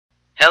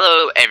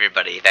Hello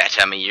everybody, that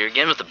time of year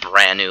again with a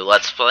brand new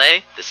Let's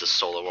Play. This is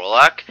Solar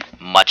Warlock,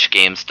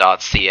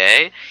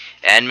 muchgames.ca,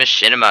 and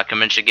Machinima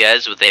coming to you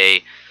guys with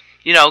a,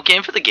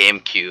 game for the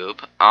GameCube.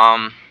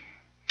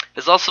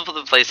 It's also for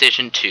the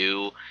PlayStation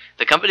 2.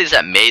 The companies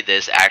that made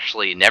this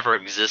actually never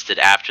existed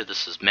after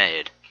this was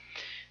made.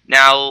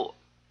 Now,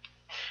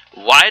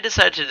 why I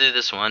decided to do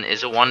this one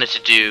is I wanted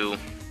to do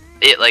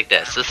it like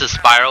this. This is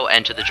Spyro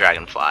Enter the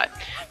Dragonfly.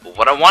 But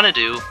what I want to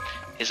do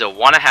is I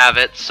want to have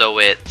it so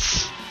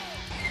it's...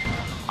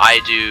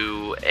 I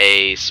do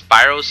a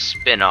Spyro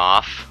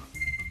spin-off,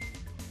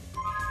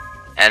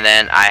 and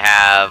then I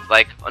have,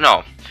 what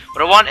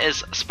I want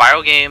is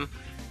Spyro game,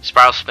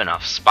 Spyro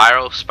spin-off,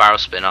 Spyro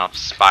spin-off,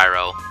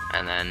 Spyro,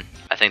 and then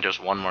I think there's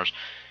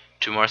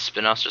two more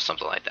spin-offs or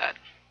something like that.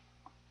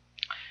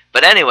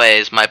 But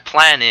anyways, my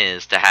plan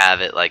is to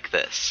have it like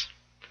this.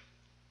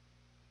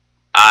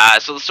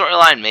 So the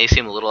storyline may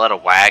seem a little out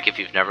of whack if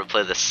you've never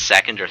played the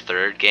second or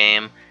third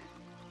game.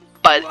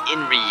 But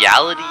in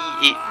reality,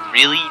 it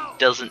really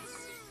doesn't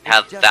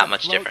have that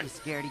much difference.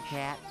 Scaredy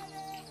cat.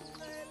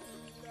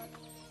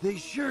 They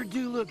sure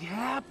do look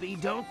happy,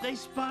 don't they,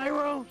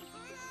 Spyro?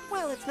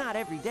 Well, it's not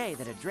every day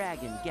that a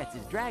dragon gets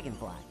his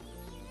dragonfly.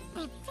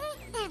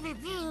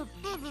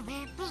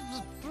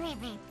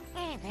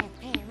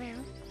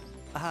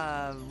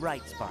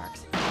 Right,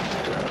 Sparks.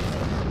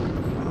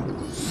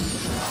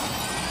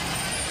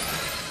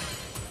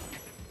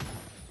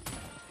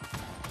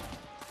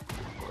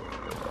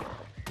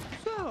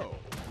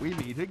 We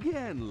meet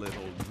again,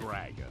 little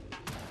dragon.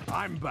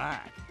 I'm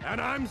back, and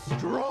I'm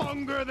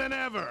stronger than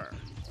ever.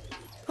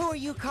 Who are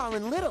you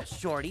calling little,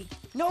 Shorty?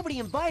 Nobody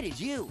invited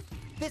you.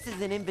 This is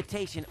an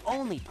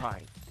invitation-only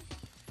party.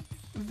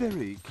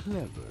 Very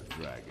clever,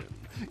 dragon.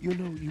 You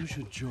know, you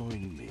should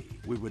join me.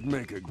 We would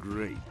make a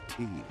great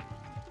team.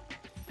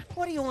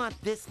 What do you want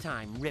this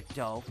time,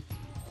 Ripto?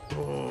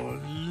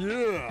 Oh,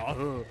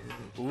 yeah.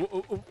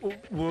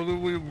 What do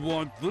we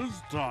want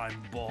this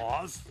time,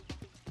 boss?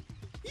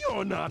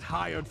 You're not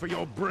hired for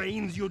your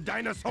brains, you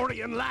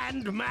dinosaurian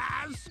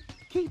landmass!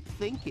 Keep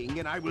thinking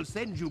and I will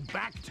send you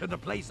back to the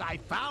place I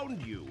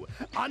found you,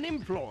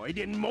 unemployed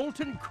in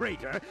Molten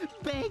Crater,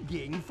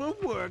 begging for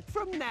work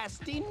from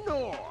nasty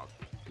North.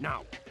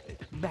 Now,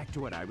 back to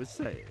what I was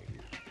saying.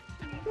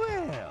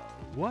 Well,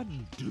 what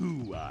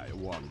do I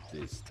want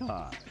this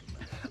time?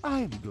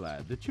 I'm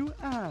glad that you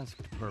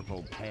asked,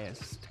 Purple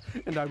Pest,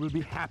 and I will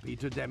be happy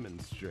to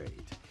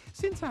demonstrate.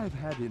 Since I've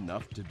had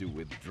enough to do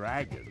with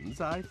dragons,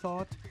 I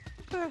thought,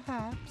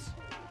 perhaps,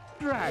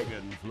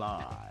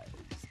 dragonflies.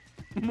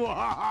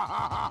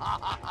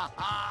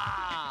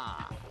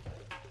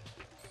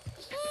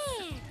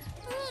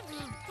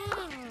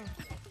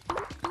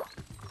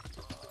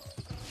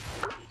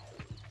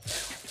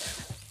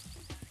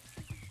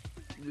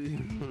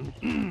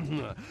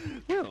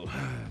 Well,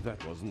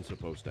 that wasn't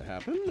supposed to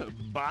happen,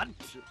 but...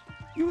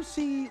 You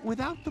see,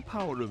 without the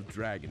power of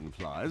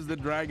dragonflies, the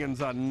dragons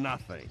are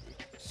nothing.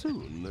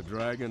 Soon, the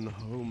dragon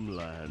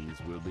homelands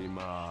will be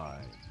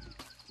mine.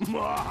 Spyro,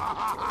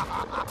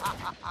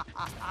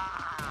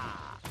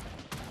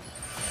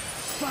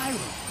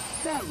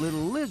 that little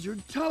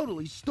lizard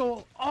totally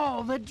stole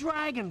all the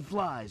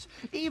dragonflies.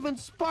 Even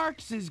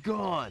Sparks is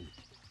gone.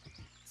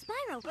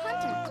 Spyro,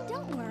 Hunter,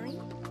 don't worry.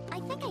 I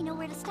think I know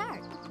where to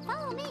start.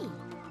 Follow me.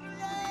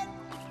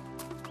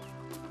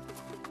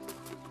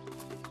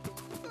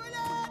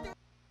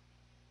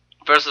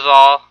 First of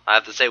all, I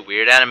have to say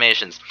weird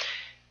animations.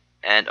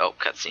 And, oh,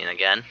 cutscene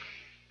again.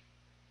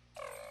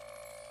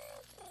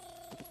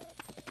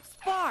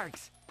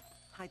 Sparks!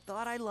 I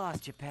thought I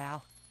lost you,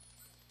 pal.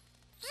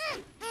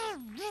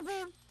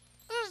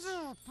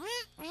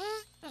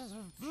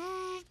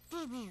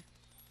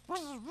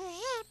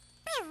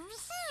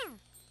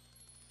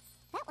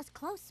 That was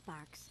close,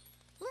 Sparks.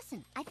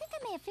 Listen, I think I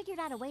may have figured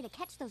out a way to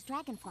catch those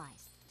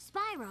dragonflies.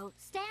 Spyro,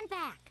 stand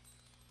back.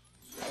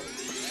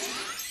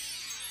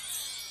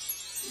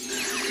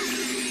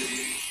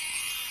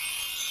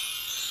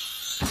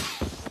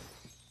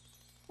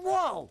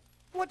 Whoa!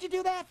 What'd you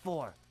do that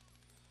for?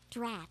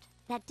 Drat,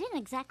 that didn't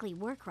exactly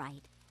work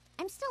right.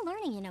 I'm still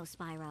learning, you know,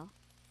 Spyro.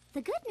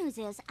 The good news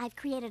is I've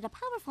created a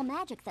powerful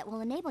magic that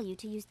will enable you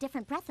to use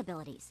different breath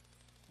abilities.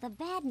 The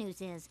bad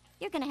news is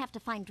you're gonna have to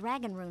find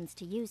dragon runes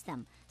to use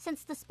them,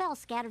 since the spell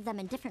scattered them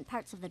in different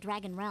parts of the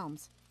dragon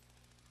realms.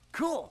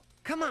 Cool.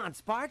 Come on,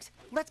 Sparks.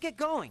 Let's get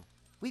going.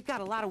 We've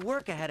got a lot of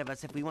work ahead of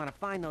us if we want to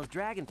find those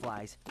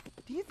dragonflies.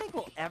 Do you think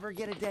we'll ever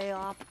get a day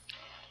off?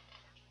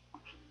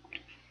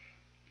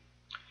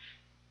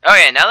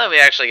 Okay, now that we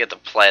actually get to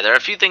play, there are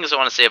a few things I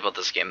want to say about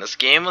this game. This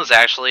game was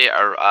actually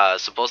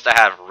supposed to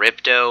have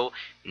Ripto,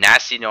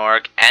 Nasty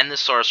Nork, and the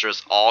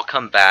Sorceress all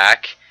come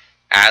back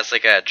as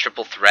like a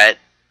triple threat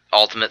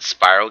ultimate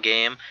Spyro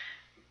game.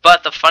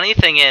 But the funny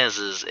thing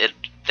is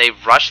they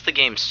rushed the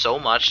game so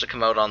much to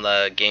come out on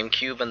the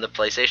GameCube and the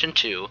PlayStation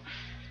 2.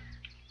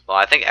 Well,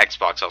 I think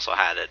Xbox also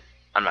had it.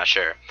 I'm not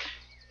sure.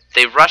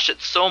 They rushed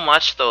it so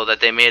much, though, that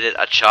they made it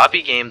a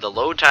choppy game. The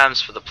load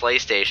times for the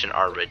PlayStation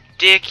are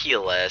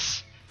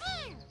ridiculous.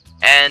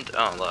 And,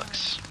 oh,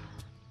 looks.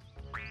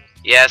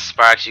 Yes,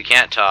 Sparks, you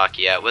can't talk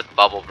yet with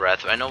Bubble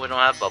Breath. I know we don't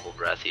have Bubble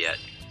Breath yet.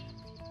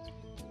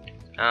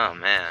 Oh,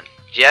 man.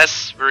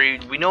 Yes,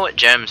 we know what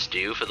gems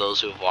do for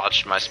those who have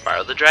watched my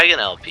Spyro the Dragon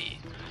LP.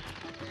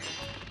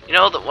 You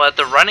know, what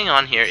the running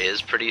on here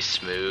is pretty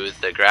smooth.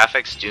 The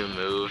graphics do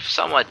move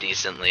somewhat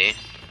decently.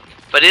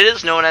 But it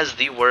is known as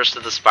the worst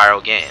of the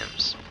Spyro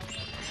games.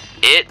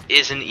 It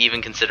isn't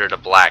even considered a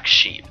black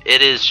sheep.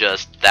 It is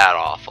just that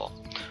awful.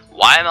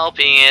 Why I'm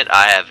LPing it,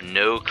 I have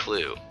no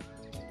clue.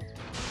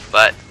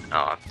 But,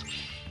 oh,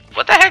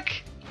 what the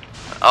heck?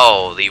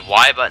 Oh, the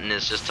Y button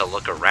is just to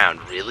look around.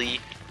 Really?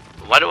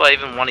 Why do I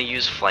even want to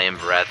use Flame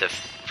Breath if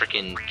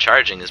freaking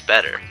charging is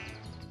better?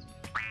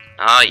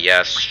 Ah,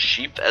 yes,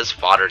 sheep as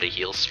fodder to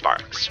heal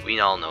Sparks. We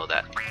all know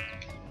that.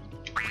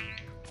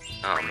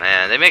 Oh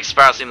man, they make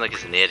Spyro seem like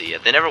he's an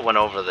idiot. They never went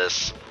over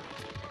this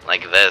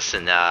like this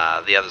in the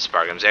other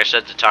Spyro games. They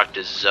actually had to talk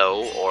to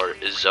Zoe or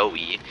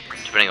Zoe,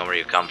 depending on where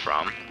you come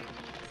from.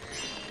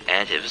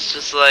 And it was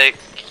just like,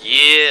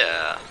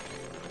 yeah.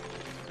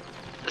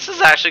 This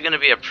is actually going to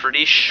be a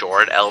pretty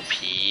short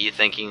LP,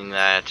 thinking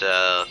that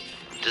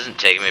it doesn't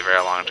take me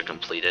very long to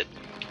complete it.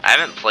 I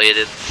haven't played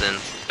it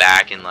since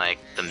back in like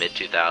the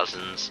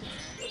mid-2000s,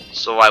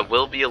 so I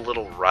will be a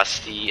little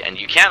rusty, and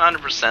you can't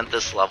 100%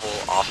 this level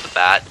off the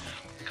bat,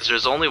 because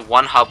there's only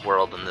one hub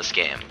world in this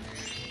game.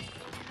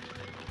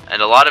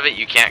 And a lot of it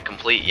you can't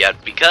complete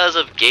yet because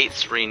of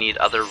gates where you need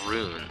other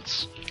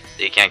runes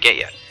that you can't get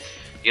yet.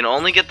 You can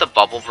only get the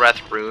Bubble Breath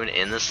rune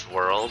in this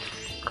world,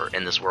 or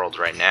in this world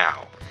right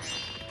now.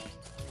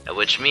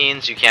 Which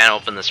means you can't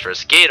open this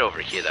first gate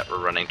over here that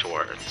we're running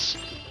towards.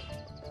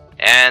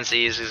 And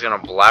see, he's gonna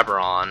blabber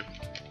on.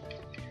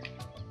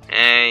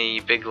 Hey,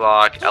 big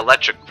lock,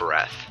 electric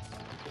breath.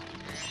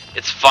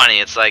 It's funny,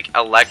 it's like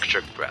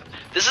electric breath.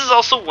 This is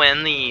also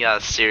when the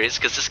series,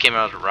 because this came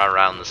out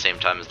around the same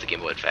time as the Game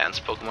Boy Advance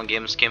Pokemon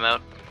games came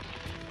out.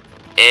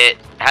 It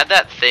had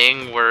that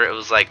thing where it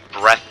was like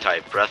breath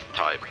type.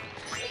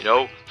 You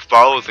know,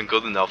 Spyro wasn't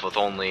good enough with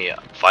only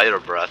fire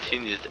breath, he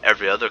needed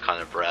every other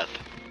kind of breath.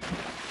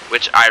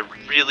 Which I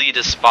really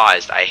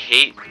despised. I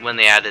hate when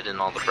they added in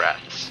all the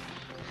breaths.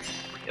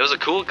 It was a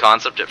cool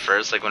concept at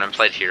first, like when I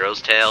played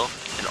Hero's Tale,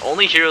 and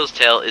only Hero's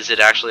Tale is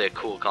it actually a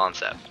cool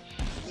concept.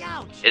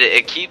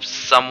 It keeps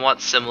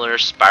somewhat similar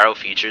Spyro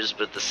features,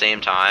 but at the same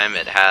time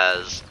it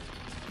has,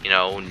 you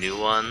know, new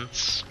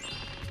ones.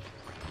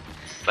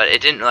 But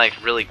it didn't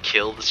like really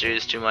kill the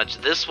series too much.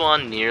 This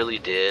one nearly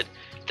did.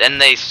 Then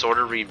they sort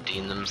of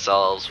redeemed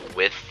themselves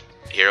with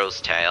Hero's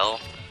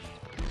Tale.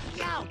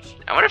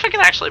 I wonder if I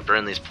can actually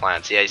burn these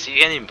plants. Yeah, see,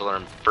 you can't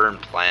even burn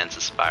plants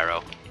as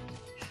Spyro.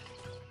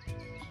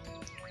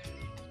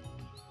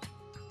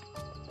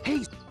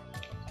 Hey.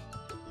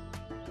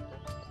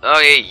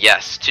 Okay,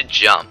 yes, to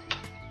jump.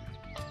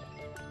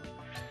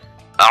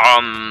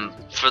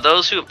 For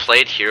those who have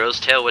played Hero's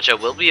Tale, which I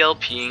will be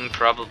LPing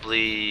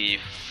probably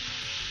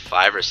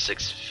 5 or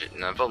 6,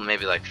 no,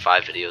 maybe like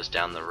 5 videos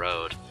down the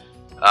road.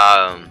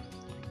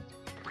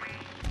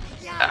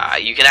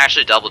 You can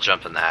actually double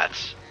jump in that.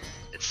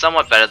 It's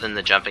somewhat better than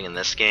the jumping in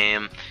this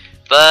game,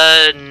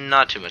 but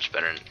not too much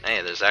better.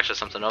 Hey, there's actually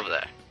something over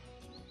there.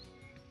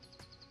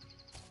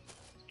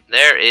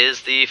 There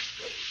is the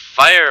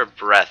Fire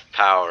Breath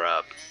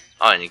power-up.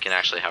 Oh, and you can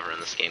actually hover in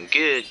this game.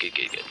 Good.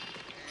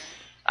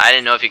 I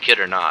didn't know if you could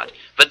or not.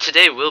 But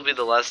today will be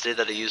the last day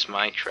that I use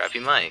my crappy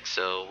mic,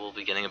 so we'll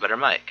be getting a better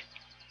mic.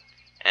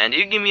 And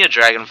you give me a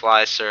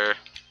Dragonfly, sir.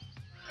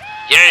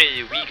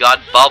 Yay, we got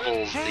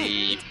Bubbles,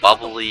 the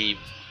bubbly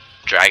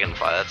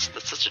Dragonfly.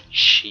 That's such a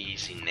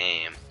cheesy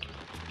name.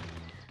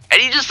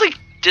 And he just like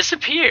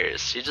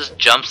disappears. He just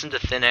jumps into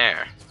thin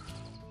air.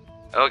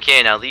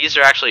 Okay, now these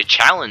are actually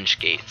challenge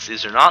gates.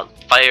 These are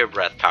not fire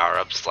breath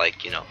power-ups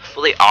like, you know,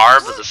 well they are,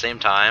 but at the same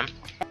time.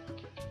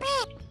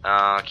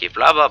 Okay,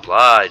 blah blah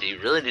blah. Do you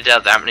really need to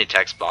have that many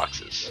text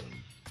boxes?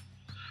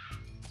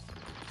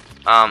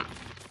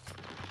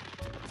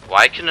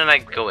 Why couldn't I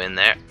go in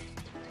there?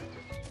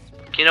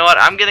 You know what?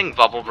 I'm getting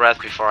bubble breath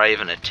before I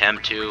even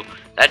attempt to.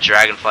 That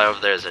dragonfly over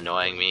there is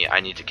annoying me. I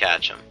need to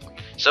catch him.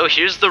 So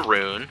here's the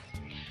rune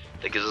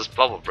that gives us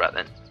bubble breath.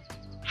 And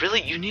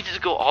really, you needed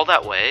to go all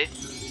that way?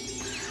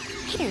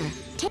 Here,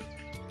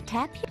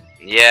 tap here.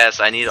 Yes,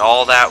 I need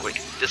all that.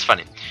 It's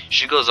funny.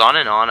 She goes on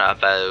and on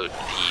about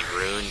the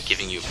rune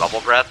giving you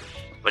bubble breath,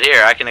 but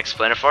here, I can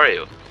explain it for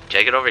you.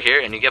 Take it over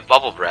here and you get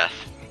bubble breath.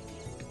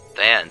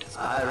 The end.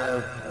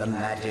 Spyro, the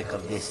magic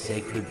of this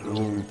sacred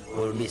rune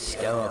will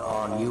bestow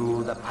upon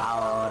you the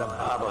power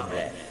of bubble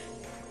breath.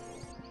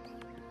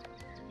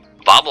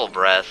 Bubble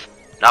breath?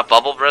 Not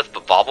bubble breath,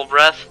 but bobble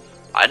breath?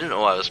 I didn't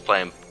know I was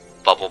playing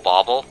bubble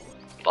bobble.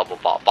 Bubble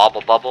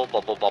bobble bubble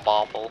bubble bubble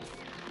bobble.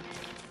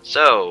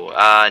 So,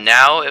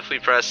 now if we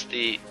press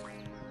the...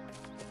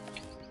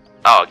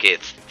 Oh, okay,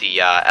 it's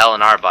the L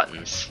and R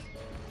buttons.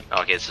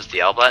 Okay, it's just the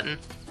L button?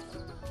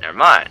 Never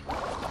mind.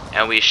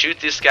 And we shoot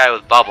this guy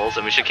with bubbles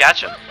and we should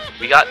catch him.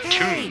 We got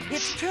Toons.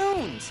 It's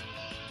Toons.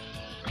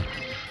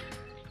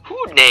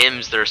 Who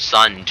names their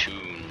son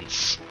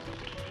Toons?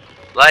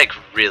 Like,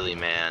 really,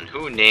 man,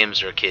 who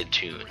names their kid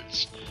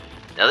Toons?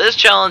 Now this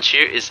challenge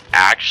here is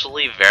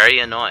actually very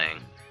annoying.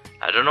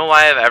 I don't know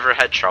why I've ever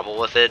had trouble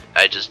with it,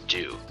 I just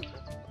do.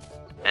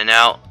 And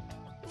now,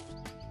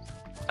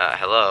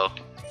 hello.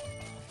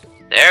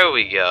 There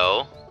we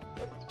go.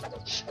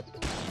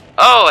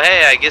 Oh,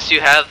 hey, I guess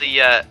you have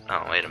the,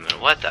 oh, wait a minute,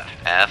 what the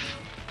F?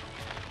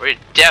 We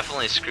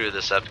definitely screwed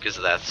this up because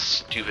of that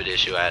stupid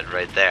issue I had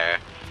right there.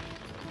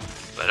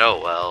 But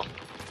oh well.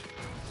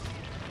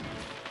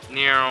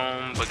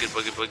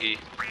 Boogie.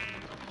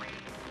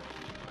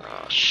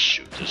 Oh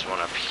shoot, there's one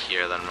up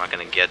here that I'm not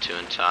gonna get to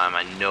in time,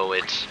 I know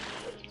it.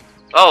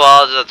 Oh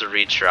well, I'll just have to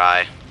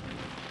retry.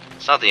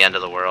 It's not the end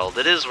of the world.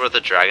 It is worth a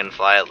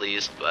Dragonfly at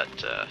least,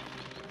 but,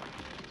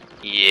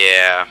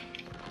 yeah.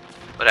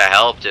 Would have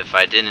helped if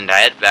I didn't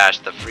head bash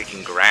the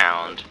freaking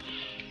ground.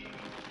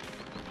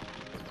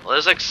 Well,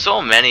 there's like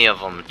so many of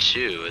them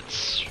too.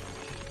 It's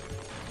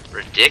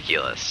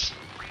ridiculous.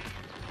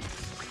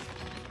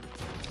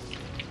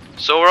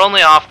 So we're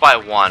only off by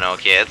one.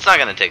 Okay, it's not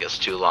gonna take us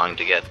too long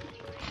to get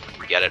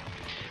it.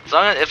 As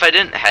long as if I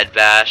didn't head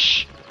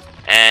bash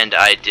and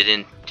I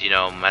didn't, you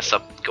know, mess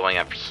up going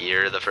up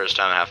here the first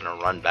time, having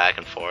to run back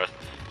and forth,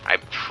 I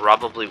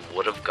probably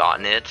would have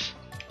gotten it.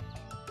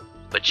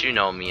 But you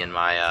know me and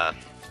my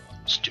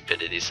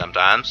stupidity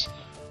sometimes.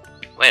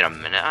 Wait a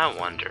minute, I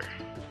wonder.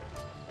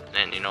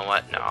 And you know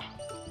what? No.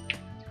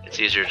 It's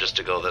easier just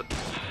to go the...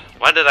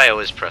 Why did I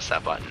always press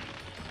that button?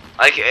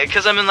 Like,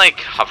 because I'm in like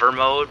hover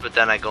mode, but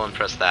then I go and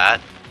press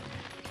that,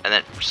 and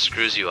then it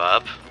screws you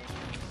up.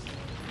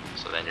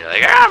 So then you're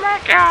like, oh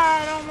my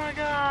god, oh my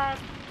god.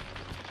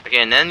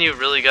 Okay, and then you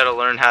really got to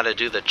learn how to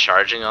do the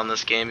charging on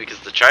this game, because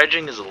the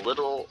charging is a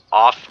little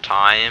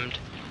off-timed.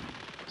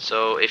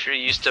 So if you're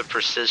used to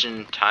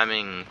precision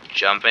timing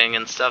jumping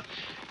and stuff,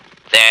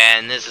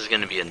 then this is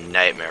going to be a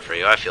nightmare for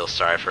you. I feel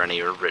sorry for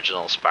any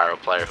original Spyro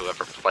player who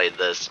ever played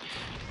this,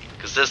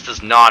 because this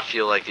does not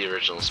feel like the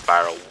original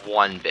Spyro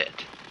one bit.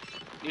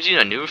 It gives you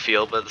a new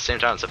feel, but at the same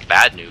time it's a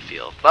bad new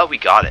feel. But we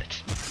got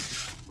it.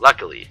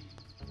 Luckily.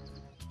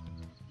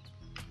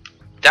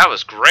 That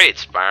was great,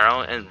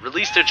 Spyro, and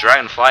released a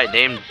Dragonfly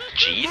named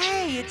Jeet.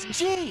 Hey, it's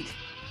Jeet!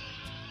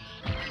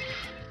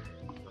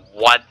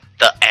 What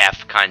the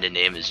F kind of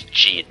name is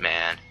Jeet,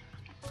 man?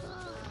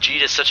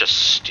 Jeet is such a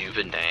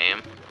stupid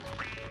name.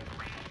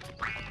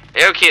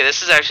 Okay,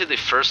 this is actually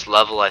the first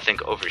level I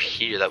think over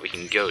here that we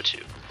can go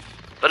to.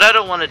 But I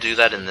don't want to do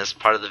that in this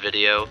part of the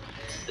video.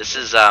 This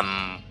is,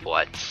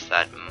 what's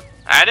that?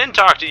 I didn't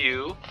talk to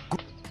you!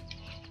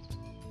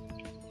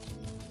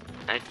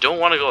 I don't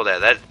want to go there.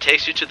 That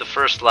takes you to the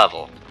first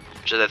level.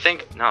 Which is, I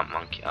think, not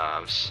Monkey,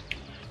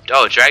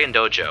 oh, Dragon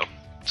Dojo.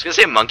 I was gonna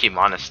say Monkey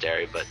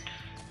Monastery, but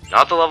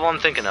not the level I'm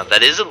thinking of.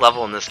 That is a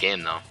level in this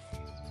game, though.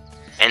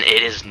 And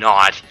it is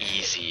not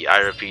easy. I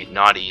repeat,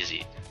 not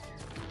easy.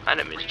 I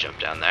didn't mean to jump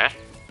down there.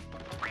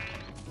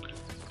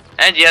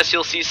 And yes,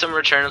 you'll see some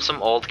return of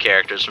some old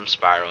characters from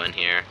Spyro in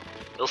here.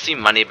 You'll see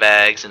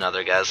Moneybags and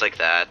other guys like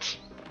that.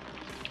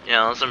 You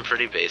know, some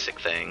pretty basic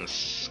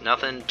things.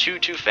 Nothing too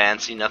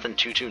fancy, nothing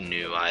too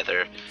new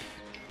either.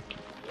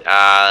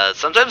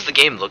 Sometimes the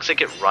game looks like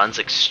it runs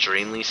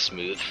extremely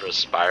smooth for a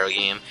Spyro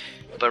game.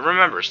 But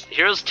remember,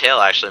 Hero's Tail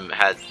actually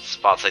had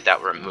spots like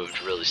that where it moved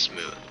really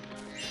smooth.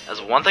 That's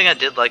one thing I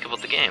did like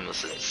about the game,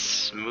 was its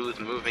smooth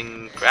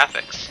moving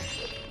graphics.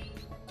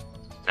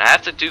 And I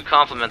have to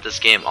compliment this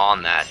game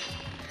on that.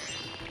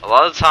 A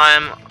lot of the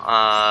time,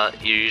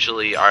 you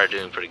usually are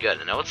doing pretty good.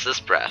 And now what's this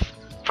breath?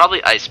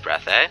 Probably Ice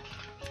Breath, eh?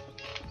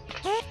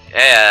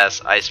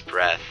 Yes, Ice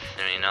Breath.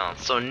 There you know.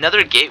 So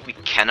another gate we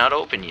cannot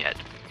open yet.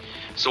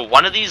 So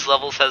one of these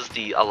levels has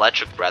the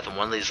Electric Breath, and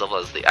one of these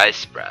levels has the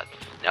Ice Breath.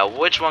 Now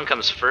which one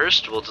comes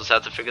first, we'll just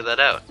have to figure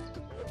that out.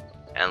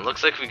 And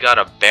looks like we got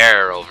a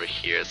bear over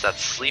here. It's that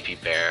Sleepy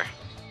Bear.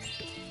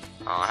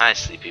 Oh, hi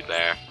Sleepy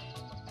Bear.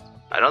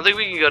 I don't think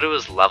we can go to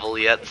his level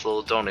yet,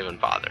 so don't even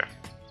bother.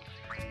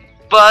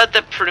 But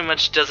that pretty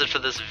much does it for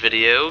this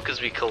video,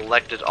 because we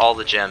collected all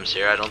the gems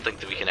here. I don't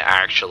think that we can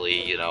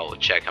actually, you know,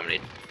 check how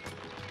many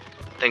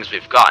things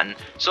we've gotten.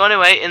 So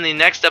anyway, in the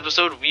next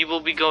episode, we will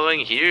be going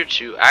here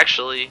to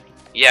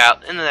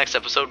in the next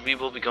episode, we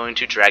will be going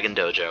to Dragon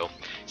Dojo.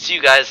 See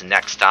you guys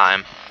next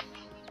time.